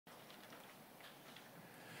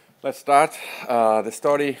Let's start. The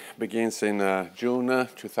story begins in June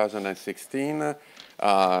 2016 when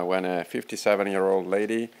a 57-year-old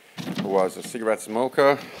lady who was a cigarette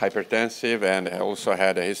smoker, hypertensive, and also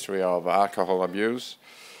had a history of alcohol abuse.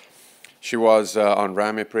 She was on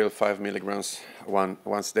Ramipril 5 milligrams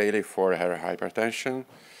once daily for her hypertension.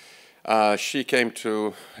 She came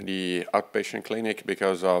to the outpatient clinic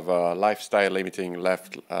because of lifestyle-limiting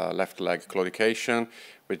left leg claudication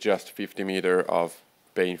with just 50 meters of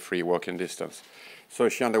pain-free walking distance. So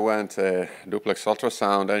she underwent a duplex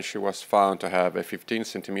ultrasound, and she was found to have a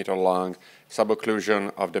 15-centimeter long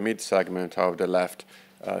subocclusion of the mid-segment of the left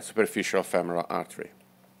superficial femoral artery.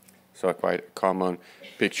 So a quite common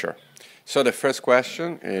picture. So the first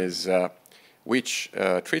question is, which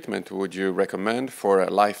treatment would you recommend for a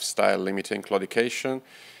lifestyle-limiting claudication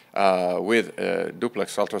with a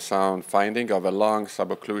duplex ultrasound finding of a long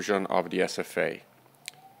subocclusion of the SFA?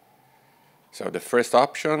 So the first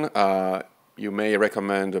option, you may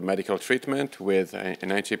recommend a medical treatment with an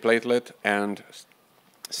antiplatelet and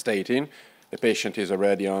statin. The patient is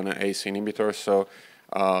already on an ACE inhibitor, so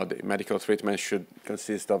the medical treatment should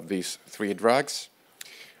consist of these 3 drugs.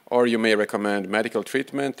 Or you may recommend medical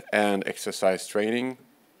treatment and exercise training,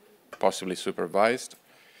 possibly supervised.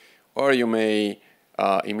 Or you may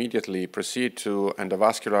immediately proceed to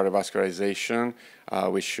endovascular revascularization,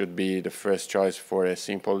 which should be the first choice for a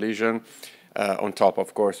simple lesion, on top,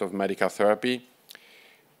 of course, of medical therapy.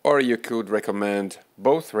 Or you could recommend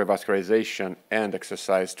both revascularization and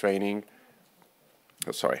exercise training.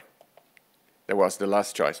 Oh, sorry, that was the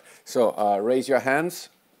last choice. So raise your hands.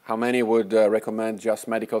 How many would recommend just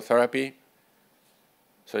medical therapy?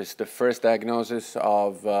 So it's the first diagnosis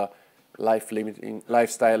of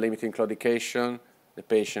lifestyle-limiting claudication. The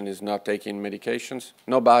patient is not taking medications.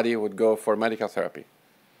 Nobody would go for medical therapy.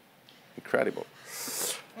 Incredible.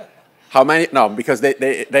 How many? No, because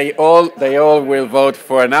they all will vote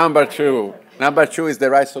for number 2. Number 2 is the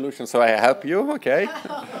right solution, so I help you, okay?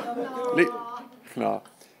 No.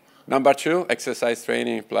 Number 2, exercise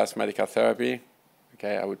training plus medical therapy.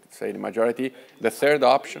 Okay, I would say the majority. The third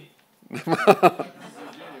option,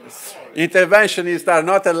 interventionists are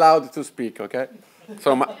not allowed to speak, okay?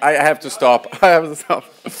 So I have to stop. I have to stop.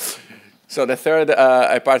 So the third,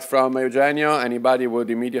 apart from Eugenio, anybody would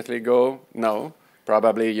immediately go? No,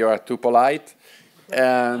 probably you are too polite.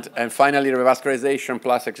 And finally, revascularization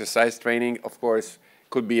plus exercise training, of course,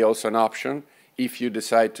 could be also an option if you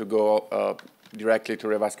decide to go directly to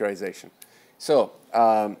revascularization. So,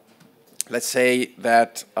 let's say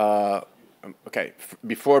that,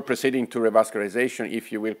 before proceeding to revascularization,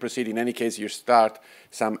 if you will proceed, in any case, you start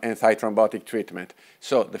some anti-thrombotic treatment.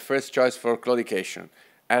 So the first choice for claudication,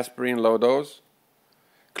 aspirin low dose,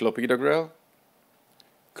 clopidogrel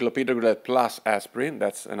plus aspirin,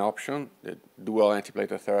 that's an option, the dual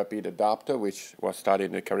antiplatelet therapy, the DAPTA, which was studied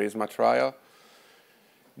in the Charisma trial.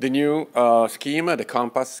 The new scheme, the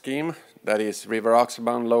COMPASS scheme, that is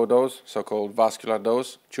rivaroxaban low dose, so-called vascular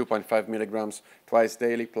dose, 2.5 milligrams twice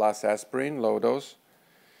daily plus aspirin low dose.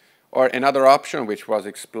 Or another option, which was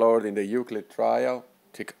explored in the Euclid trial,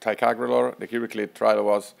 ticagrelor. The Euclid trial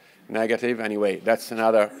was negative. Anyway, that's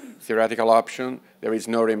another theoretical option. There is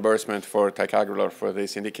no reimbursement for ticagrelor for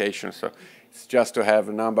this indication, so it's just to have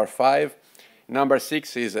number 5. Number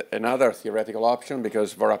 6 is another theoretical option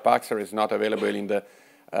because Vorapaxar is not available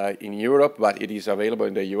in Europe, but it is available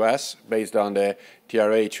in the US based on the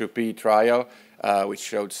TRA-2P trial, which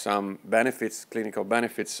showed some benefits, clinical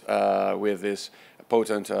benefits with this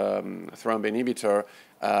potent thrombin inhibitor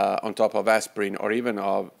on top of aspirin or even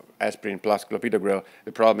of aspirin plus clopidogrel.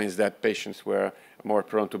 The problem is that patients were more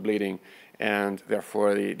prone to bleeding, and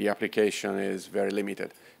therefore the application is very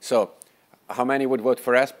limited. So how many would vote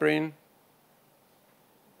for aspirin?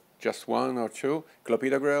 Just 1 or 2?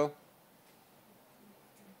 Clopidogrel?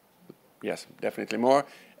 Yes, definitely more.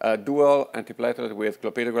 Dual antiplatelet with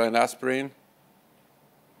clopidogrel and aspirin,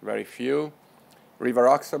 very few.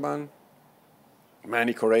 Rivaroxaban,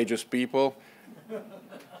 many courageous people.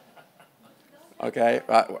 Okay,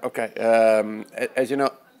 okay. As you know,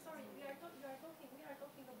 I'm sorry, we are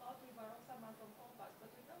talking about rivaroxaban from COMPASS, but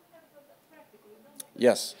we don't have the practical.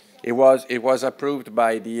 yes, it was approved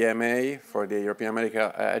by the EMA for the European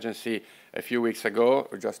Medical Agency a few weeks ago,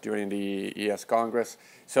 just during the ES Congress.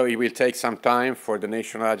 So it will take some time for the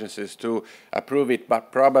national agencies to approve it,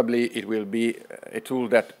 but probably it will be a tool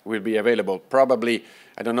that will be available. Probably,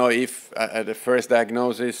 I don't know if the first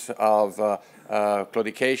diagnosis of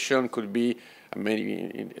claudication could be,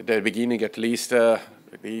 maybe at the beginning at least, the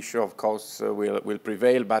issue of costs will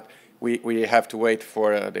prevail, but we have to wait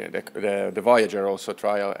for the Voyager also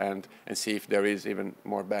trial and see if there is even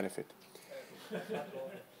more benefit.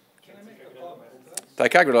 Can I make a comment?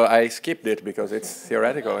 Ticagrelor, I skipped it because it's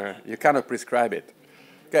theoretical. You cannot prescribe it.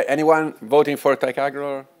 Okay, anyone voting for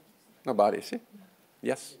ticagrelor? Nobody, see?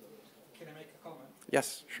 Yes? Can I make a comment?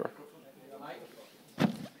 Yes, sure.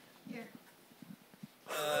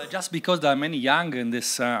 Just because there are many young in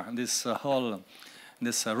this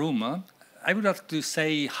room, I would like to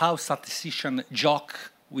say how statisticians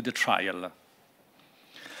joke with the trial.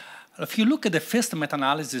 If you look at the first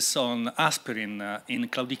meta-analysis on aspirin in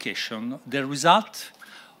claudication, the results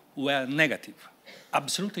were negative,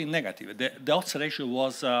 absolutely negative. The odds ratio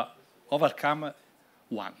was overcome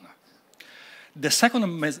 1. The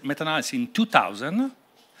second meta-analysis in 2000,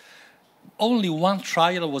 only one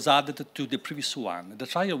trial was added to the previous one. The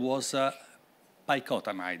trial was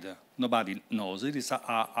picotamide. Nobody knows. It is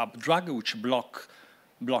a drug which blocks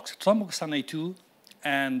thromboxane A2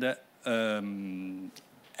 and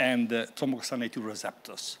thromboxane A2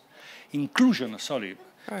 receptors. Inclusion,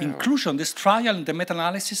 this trial in the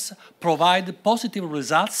meta-analysis provide positive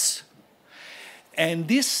results, and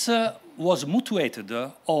this was mutuated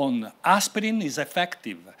on aspirin is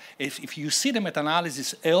effective. If you see the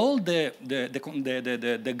meta-analysis, all the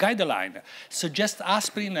guideline suggests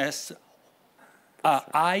aspirin as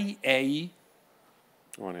IA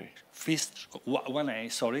 1A.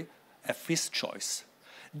 A fifth choice.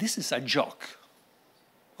 This is a joke.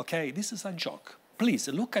 Okay, this is a joke. Please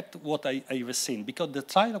look at what I've seen, because the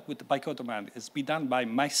trial with the picotamide has been done by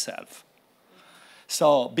myself.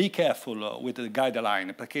 So be careful with the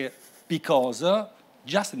guideline, because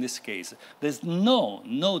just in this case, there's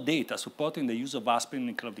no data supporting the use of aspirin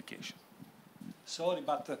in claudication. Sorry,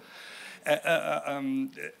 but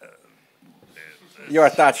you are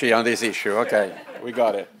touchy on this issue. Okay, we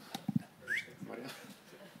got it.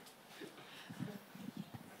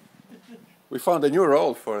 We found a new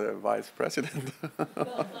role for the vice president.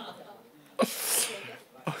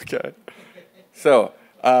 Okay. So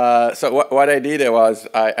what I did was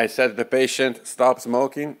I said the patient stop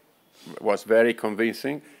smoking, was very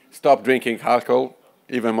convincing. Stop drinking alcohol,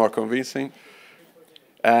 even more convincing.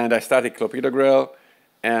 And I started clopidogrel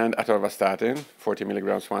and atorvastatin, 40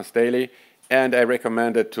 milligrams once daily. And I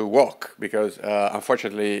recommended to walk because,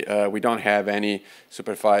 unfortunately, we don't have any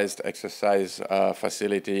supervised exercise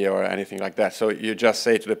facility or anything like that. So you just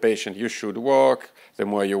say to the patient, you should walk. The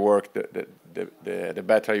more you work, the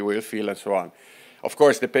better you will feel, and so on. Of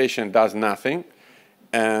course, the patient does nothing.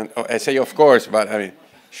 And I say, of course, but I mean,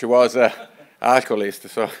 she was an alcoholist,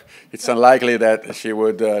 so it's unlikely that she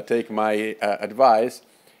would take my advice.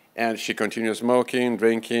 And she continues smoking,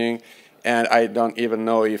 drinking. And I don't even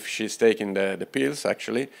know if she's taking the pills,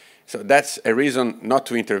 actually. So that's a reason not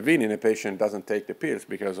to intervene in a patient doesn't take the pills,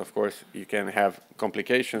 because, of course, you can have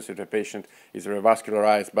complications if the patient is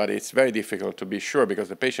revascularized, but it's very difficult to be sure, because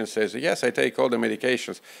the patient says, yes, I take all the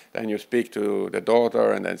medications. Then you speak to the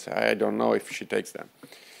daughter and then say, I don't know if she takes them.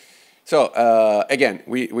 So, again,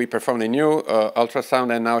 we performed a new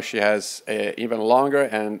ultrasound, and now she has even longer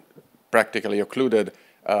and practically occluded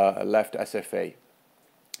left SFA.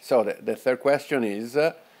 So the third question is,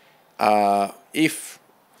 if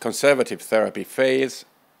conservative therapy fails,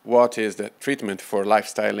 what is the treatment for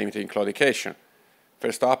lifestyle-limiting claudication?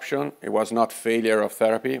 First option, it was not failure of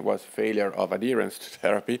therapy, it was failure of adherence to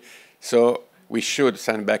therapy. So we should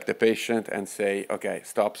send back the patient and say, okay,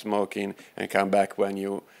 stop smoking and come back when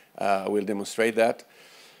you will demonstrate that.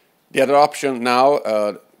 The other option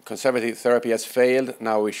now, conservative therapy has failed.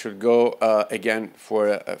 Now we should go again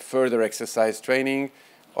for further exercise training,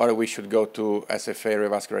 or we should go to SFA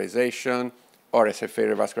revascularization or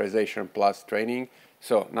SFA revascularization plus training.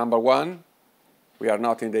 So number one, we are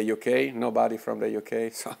not in the UK, nobody from the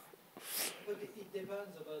UK. So. But it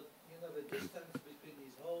depends about, the distance between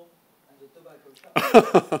his home and the tobacco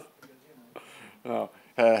shop. No,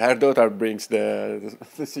 her daughter brings the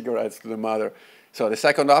cigarettes to the mother. So the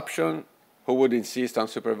second option, who would insist on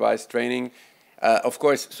supervised training? Of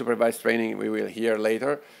course, supervised training we will hear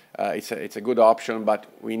later. It's a good option, but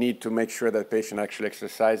we need to make sure that the patient actually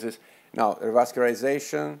exercises. Now,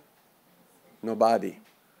 revascularization, nobody.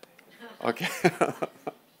 Okay.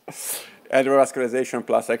 And revascularization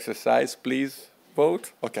plus exercise, please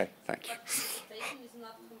vote. Okay, thank you. Patient is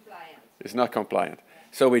not compliant. It's not compliant.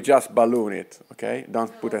 So we just balloon it, okay?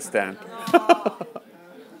 Don't put a stent.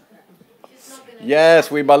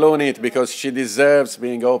 Yes, we balloon it because she deserves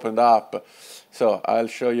being opened up. So I'll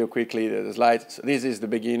show you quickly the slides. So this is the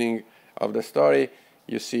beginning of the story.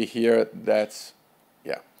 You see here that's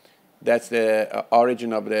the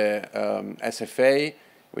origin of the SFA,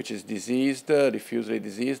 which is diseased, diffusely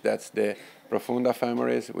diseased. That's the profunda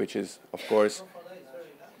femoris, which is, of course,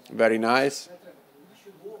 very nice.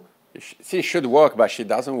 She should work, but she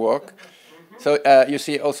doesn't work. So you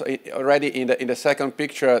see also already in the second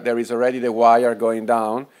picture, there is already the wire going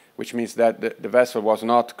down, which means that the vessel was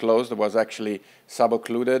not closed, it was actually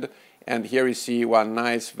suboccluded. And here you see one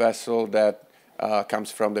nice vessel that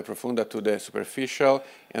comes from the profunda to the superficial,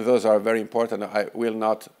 and those are very important. I will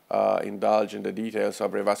not indulge in the details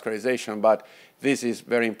of revascularization, but this is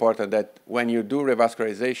very important that when you do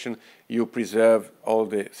revascularization, you preserve all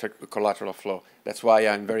the collateral flow. That's why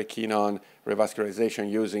I'm very keen on revascularization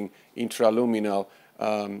using intraluminal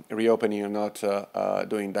reopening and not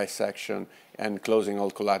doing dissection and closing all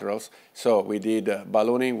collaterals. So we did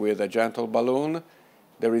ballooning with a gentle balloon.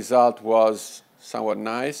 The result was somewhat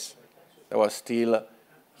nice. There was still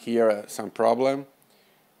here some problem.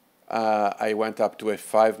 I went up to a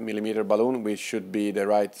 5 millimeter balloon, which should be the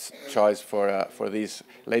right choice for this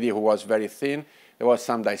lady who was very thin. There was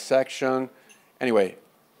some dissection. Anyway,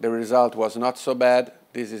 the result was not so bad.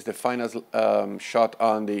 This is the final shot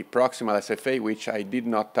on the proximal SFA, which I did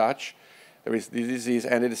not touch. There is this disease,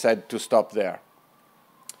 and I decided to stop there.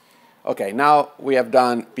 Okay, now we have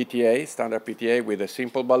done PTA, standard PTA with a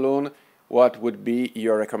simple balloon. What would be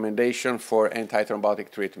your recommendation for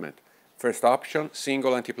anti-thrombotic treatment? First option,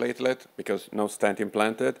 single antiplatelet, because no stent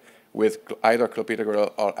implanted, with either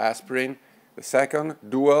clopidogrel or aspirin. The second,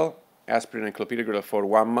 dual, aspirin and clopidogrel for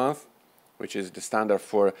 1 month, which is the standard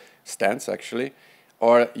for stents, actually.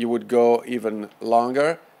 Or you would go even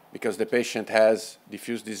longer, because the patient has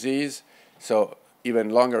diffuse disease, so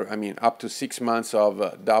even longer, I mean, up to 6 months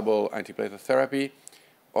of double antiplatelet therapy,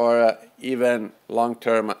 or even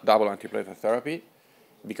long-term double antiplatelet therapy,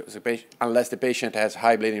 because the patient, unless the patient has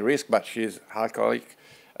high bleeding risk, but she's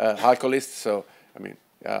alcoholist, so I mean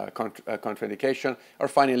contraindication. Or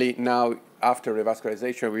finally, now after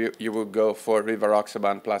revascularization, you will go for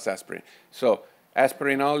rivaroxaban plus aspirin. So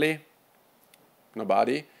aspirin only,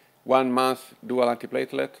 nobody. 1 month dual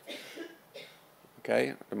antiplatelet,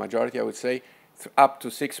 okay, the majority I would say. Up to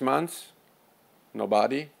 6 months,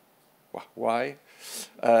 nobody. Why?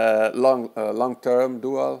 Long-term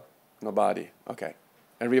dual, nobody. Okay.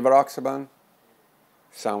 And rivaroxaban,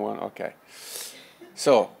 someone. Okay.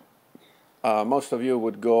 So most of you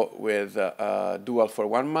would go with dual for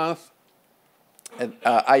 1 month. And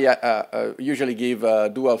I usually give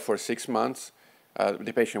dual for 6 months.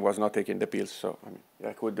 The patient was not taking the pills, so I mean,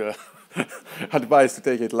 I could advise to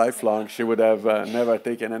take it lifelong. She would have never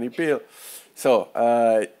taken any pill. So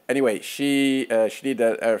anyway, she did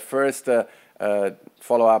her first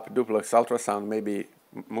follow-up duplex ultrasound. Maybe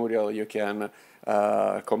Muriel, you can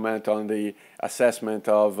comment on the assessment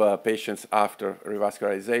of patients after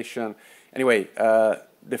revascularization. Anyway,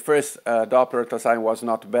 the first Doppler ultrasound was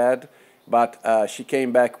not bad, but she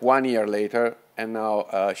came back 1 year later, and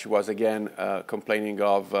now she was again complaining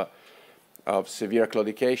of severe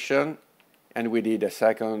claudication, and we did a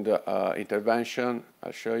second intervention.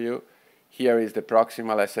 I'll show you. Here is the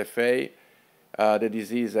proximal SFA. The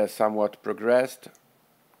disease has somewhat progressed,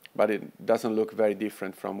 but it doesn't look very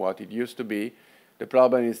different from what it used to be. The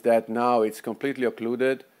problem is that now it's completely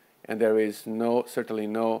occluded, and there is certainly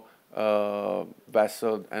no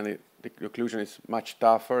vessel, and the occlusion is much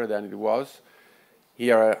tougher than it was.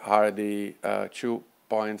 Here are the 2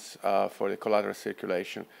 points for the collateral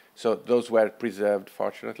circulation. So those were preserved,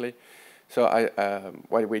 fortunately. So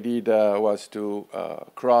what we did was to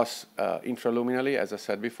cross intraluminally, as I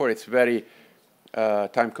said before. It's very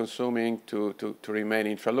time-consuming to remain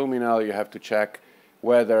intraluminal. You have to check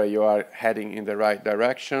whether you are heading in the right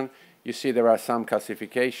direction. You see there are some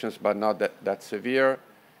calcifications, but not that severe.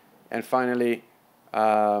 And finally,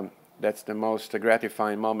 that's the most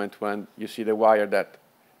gratifying moment when you see the wire that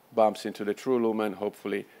bumps into the true lumen.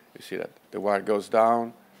 Hopefully, you see that the wire goes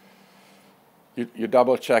down. You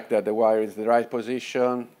double check that the wire is in the right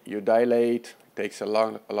position. You dilate. It takes a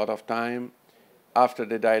lot of time. After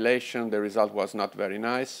the dilation, the result was not very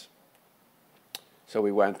nice. So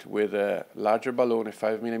we went with a larger balloon, a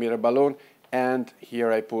 5 millimeter balloon. And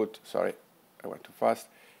here I put, sorry, I went too fast.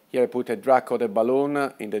 Here I put a drug-coated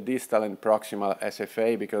balloon in the distal and proximal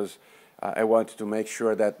SFA because I wanted to make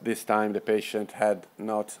sure that this time the patient had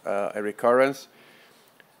not a recurrence.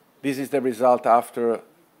 This is the result after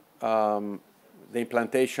the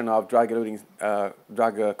implantation of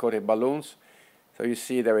drug-coated balloons. So you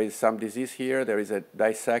see there is some disease here, there is a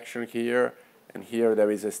dissection here, and here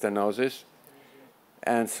there is a stenosis.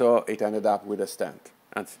 And so it ended up with a stent.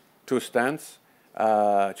 And two stents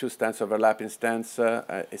overlapping stents,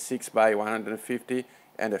 a 6 by 150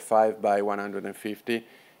 and a 5 by 150,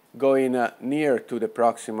 going near to the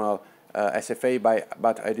proximal SFA,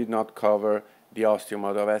 but I did not cover the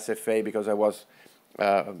osteomode of SFA because I was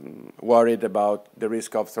worried about the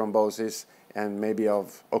risk of thrombosis and maybe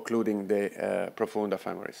of occluding the profunda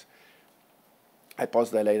femoris. I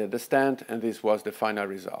post-dilated the stent, and this was the final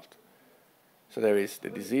result. So there is the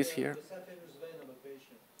disease here.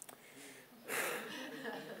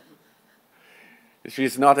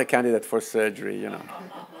 She's not a candidate for surgery, you know.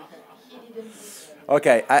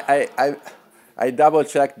 Okay, I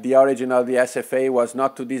double-checked the origin of the SFA was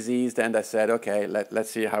not too diseased, and I said, okay,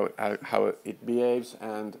 let's see how it behaves.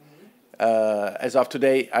 And as of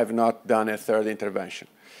today, I've not done a third intervention.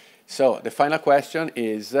 So the final question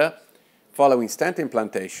is, following stent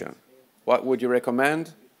implantation, what would you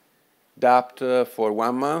recommend? DAPT for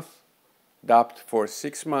 1 month, DAPT for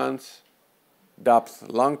 6 months, DAPT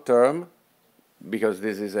long-term, because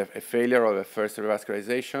this is a failure of a first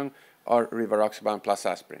revascularization, or rivaroxaban plus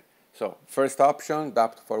aspirin. So first option,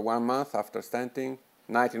 DAPT for 1 month after stenting,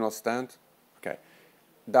 nitinol stent. Okay.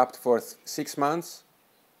 DAPT for 6 months,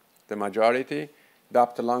 the majority.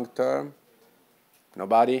 DAPT long-term,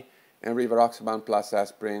 nobody. And rivaroxaban plus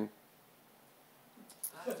aspirin.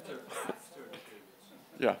 After the treatment.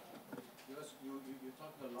 Yeah. Because you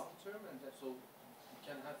talk the long term, and that, so you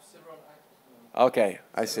can have several. Okay,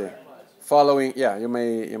 I see. Following, yeah, you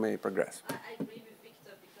may progress. I agree with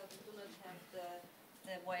Victor because we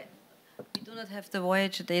do not have the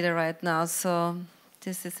Voyager data right now, so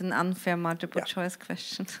this is an unfair multiple choice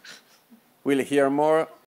question. We'll hear more